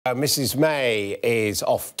Mrs May is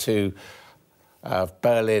off to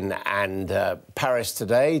Berlin and Paris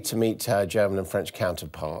today to meet her German and French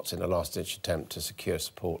counterparts in a last-ditch attempt to secure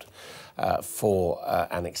support for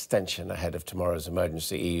an extension ahead of tomorrow's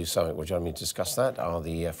emergency EU summit. Well, joining me to discuss that are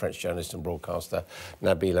the French journalist and broadcaster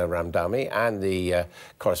Nabila Ramdani and the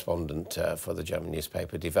correspondent for the German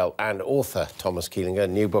newspaper Die Welt and author Thomas Kielinger.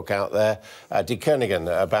 New book out there, Die Königin,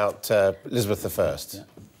 about Elizabeth I. Yeah.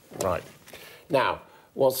 Right. Now,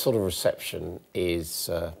 what sort of reception is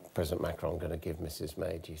President Macron going to give Mrs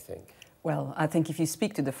May, do you think? Well, I think if you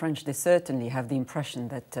speak to the French, they certainly have the impression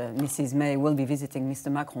that Mrs May will be visiting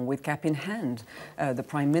Mr Macron with cap in hand. The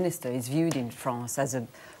Prime Minister is viewed in France as a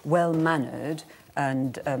well-mannered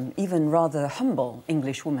and even rather humble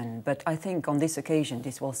Englishwoman. But I think on this occasion,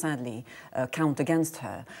 this will sadly count against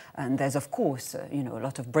her. And there's, of course, you know, a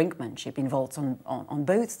lot of brinkmanship involved on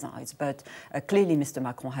both sides. But clearly, Mr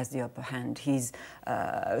Macron has the upper hand. He's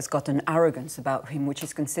got an arrogance about him, which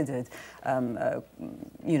is considered,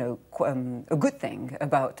 you know, a good thing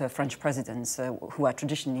about French presidents who are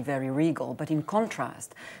traditionally very regal. But in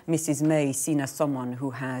contrast, Mrs May is seen as someone who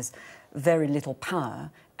has very little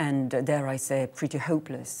power and, dare I say, pretty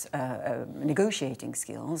hopeless negotiating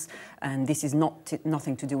skills. And this is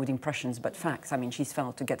nothing to do with impressions but facts. I mean, she's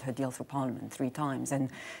failed to get her deal through Parliament 3 times, and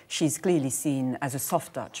she's clearly seen as a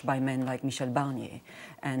soft touch by men like Michel Barnier.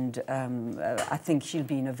 And I think she'll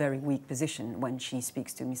be in a very weak position when she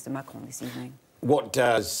speaks to Mr Macron this evening. What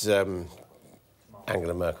does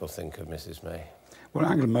Angela Merkel think of Mrs May? Well,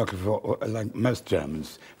 Angela Merkel, like most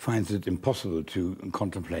Germans, finds it impossible to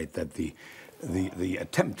contemplate that the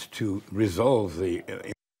attempt to resolve the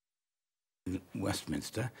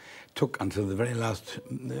Westminster took until the very last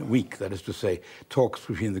week, that is to say, talks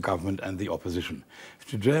between the government and the opposition.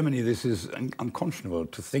 To Germany, this is unconscionable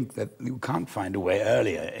to think that you can't find a way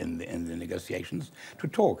earlier in the negotiations to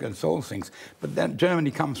talk and solve things. But then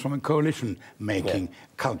Germany comes from a coalition-making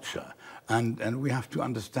culture. And we have to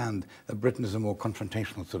understand that Britain is a more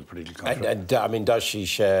confrontational sort of political culture. And I mean, does she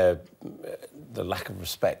share the lack of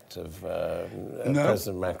respect of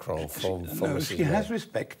President Macron for No, Mrs. she May? has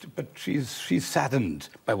respect, but she's saddened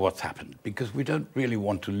by what's happened, because we don't really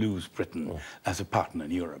want to lose Britain as a partner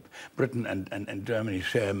in Europe. Britain and Germany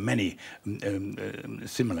share many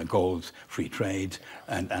similar goals: free trade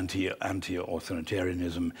and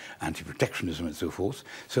anti-authoritarianism, anti-protectionism, and so forth.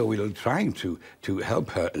 So we're trying to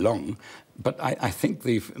help her along. But I think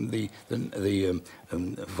the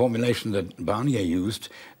formulation that Barnier used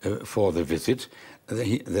for the visit,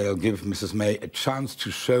 they'll give Mrs May a chance to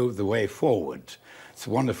show the way forward. It's a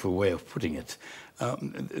wonderful way of putting it.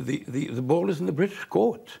 The ball is in the British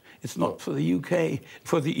court. It's not for the UK,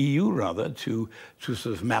 for the EU rather, to sort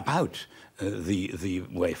of map out the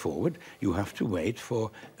way forward. You have to wait for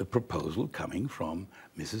a proposal coming from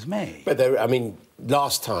Mrs May. But there, I mean,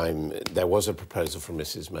 last time there was a proposal from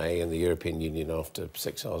Mrs May, and the European Union, after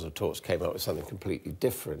 6 hours of talks, came up with something completely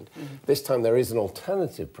different. This time there is an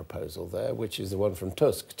alternative proposal there, which is the one from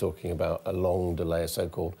Tusk, talking about a long delay, a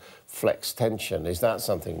so-called flex tension. Is that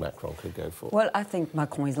something Macron could go for? Well, I think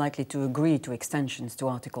Macron is likely to agree to extensions to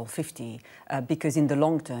Article 50 because in the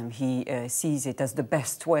long term he sees it as the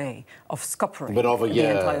best way of scuppering but of a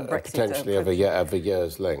year, the entire Brexit. Potentially of a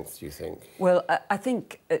year's length, do you think? Well, I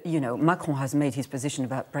think, you know, Macron has made his position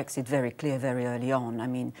about Brexit very clear very early on. I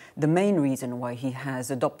mean, the main reason why he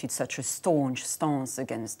has adopted such a staunch stance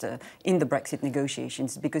against in the Brexit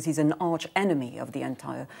negotiations is because he's an arch enemy of the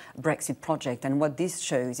entire Brexit project. And what this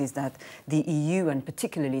shows is that the EU, and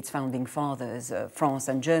particularly its founding fathers, France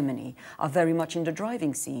and Germany, are very much in the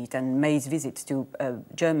driving seat. And May's visits to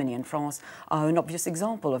Germany and France are an obvious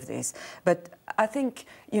example of this. But I think,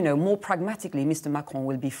 you know, more pragmatically, Mr Macron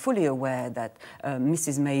will be fully aware that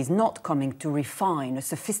Mrs May is not coming to refine a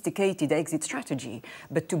sophisticated exit strategy,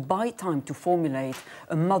 but to buy time to formulate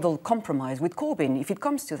a model compromise with Corbyn, if it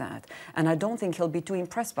comes to that. And I don't think he'll be too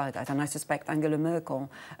impressed by that. And I suspect Angela Merkel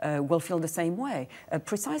will feel the same way,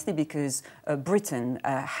 precisely because Britain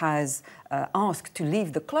has asked to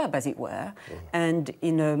leave the club, as it were, and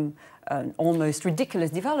in an almost ridiculous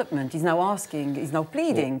development, is now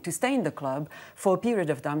pleading to stay in the club for a period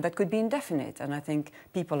of time that could be indefinite. And I think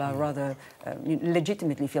people are rather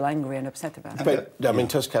legitimately feel angry and upset about it. But I mean,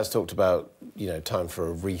 Tusk has talked about, you know, time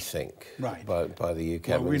for a rethink by the UK.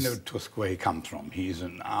 Well, we know Tusk where he comes from. He's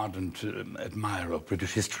an ardent admirer of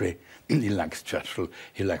British history. He likes Churchill.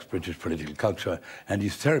 He likes British political culture, and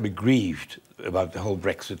he's terribly grieved about the whole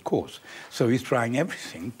Brexit course. So he's trying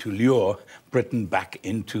everything to lure Britain back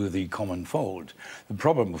into the common fold. The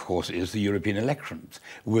problem, of course, is the European elections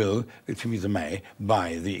will, Theresa May,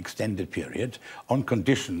 buy the extended period on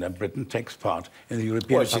condition that Britain takes part in the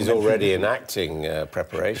European Well, she's already enacting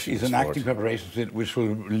preparations. She's enacting preparations which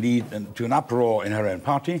will lead to an uproar in her own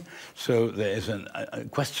party. So there is a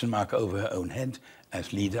question mark over her own head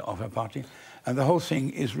as leader of her party. And the whole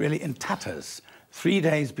thing is really in tatters. 3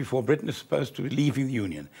 days before Britain is supposed to be leaving the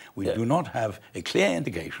Union, we do not have a clear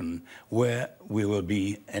indication where we will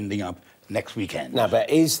be ending up next weekend. Now, but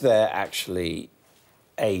is there actually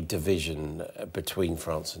a division between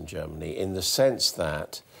France and Germany in the sense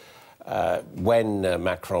that when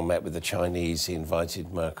Macron met with the Chinese, he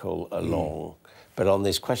invited Merkel along? But on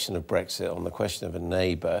this question of Brexit, on the question of a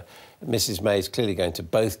neighbour, Mrs May is clearly going to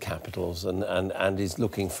both capitals and is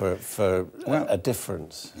looking for a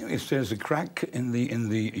difference. If there's a crack in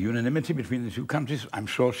the unanimity between the two countries, I'm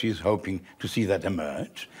sure she's hoping to see that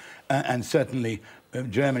emerge. And certainly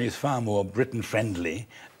Germany is far more Britain-friendly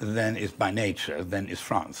than is by nature than is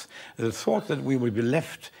France. The thought that we will be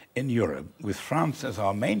left in Europe with France as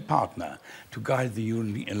our main partner to guide the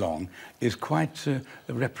Union along is quite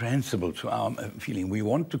reprehensible to our feeling. We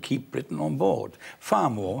want to keep Britain on board, far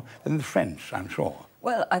more than the French, I'm sure.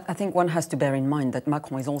 Well, I think one has to bear in mind that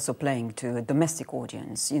Macron is also playing to a domestic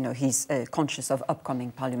audience. You know, he's conscious of upcoming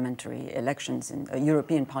parliamentary elections and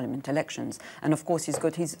European Parliament elections. And of course, he's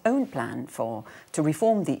got his own plan to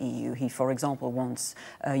reform the EU. He, for example, wants,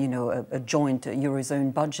 a joint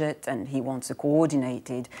Eurozone budget, and he wants a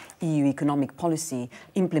coordinated EU economic policy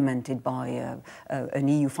implemented by an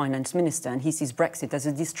EU finance minister. And he sees Brexit as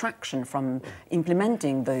a distraction from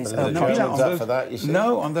implementing those.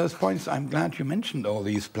 No, on those points, I'm glad you mentioned all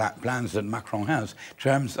these plans that Macron has.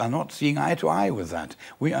 Germans are not seeing eye to eye with that.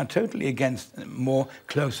 We are totally against more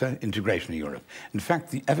closer integration in Europe. In fact,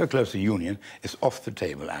 the ever closer union is off the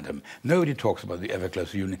table, Adam. Nobody talks about the ever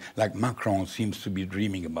closer union like Macron seems to be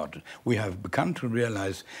dreaming about it. We have begun to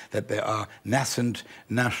realize that there are nascent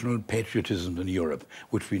national patriotisms in Europe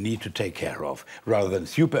which we need to take care of, rather than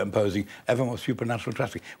superimposing ever more supernatural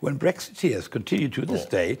traffic. When Brexiteers continue to this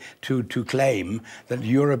day to claim that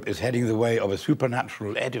Europe is heading the way of a supernatural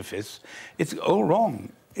edifice, it's all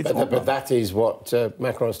wrong. But that is what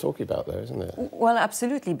Macron is talking about, though, isn't it? Well,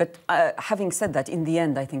 absolutely. But having said that, in the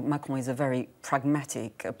end, I think Macron is a very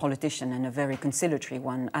pragmatic politician and a very conciliatory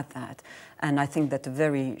one at that. And I think that a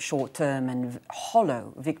very short-term and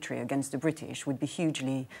hollow victory against the British would be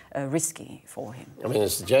hugely risky for him. I mean, a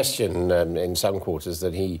suggestion in some quarters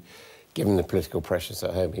that he, given the political pressures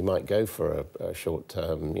at home, he might go for a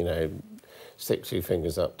short-term, stick 2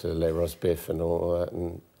 fingers up to Le Rosbif and all that,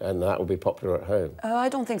 and that will be popular at home. I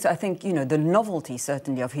don't think so. I think, the novelty,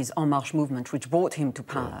 certainly, of his En Marche movement, which brought him to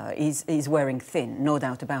power, is wearing thin, no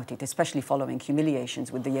doubt about it, especially following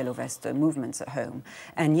humiliations with the Yellow Vest movements at home.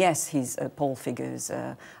 And yes, his poll figures,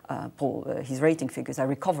 his rating figures are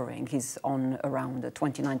recovering. He's on around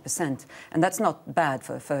 29%, and that's not bad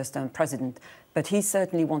for a first-term president. But he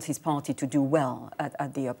certainly wants his party to do well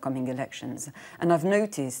at the upcoming elections. And I've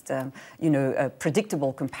noticed,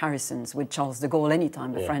 predictable comparisons with Charles de Gaulle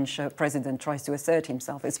anytime the French president tries to assert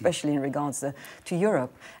himself, especially in regards to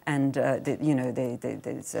Europe. And,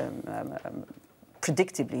 there's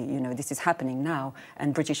predictably, this is happening now,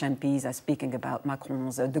 and British MPs are speaking about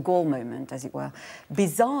Macron's de Gaulle moment, as it were.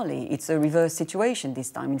 Bizarrely, it's a reverse situation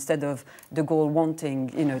this time. Instead of de Gaulle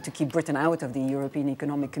wanting, to keep Britain out of the European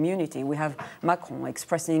Economic Community, we have Macron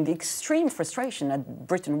expressing extreme frustration at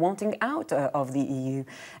Britain wanting out of the EU.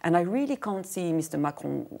 And I really can't see Mr.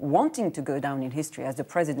 Macron wanting to go down in history as the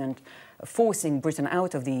president forcing Britain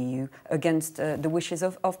out of the EU against the wishes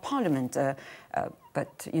of Parliament.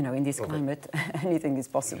 But, in this climate, anything is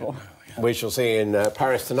possible. We shall see you in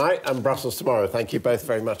Paris tonight and Brussels tomorrow. Thank you both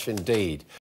very much indeed.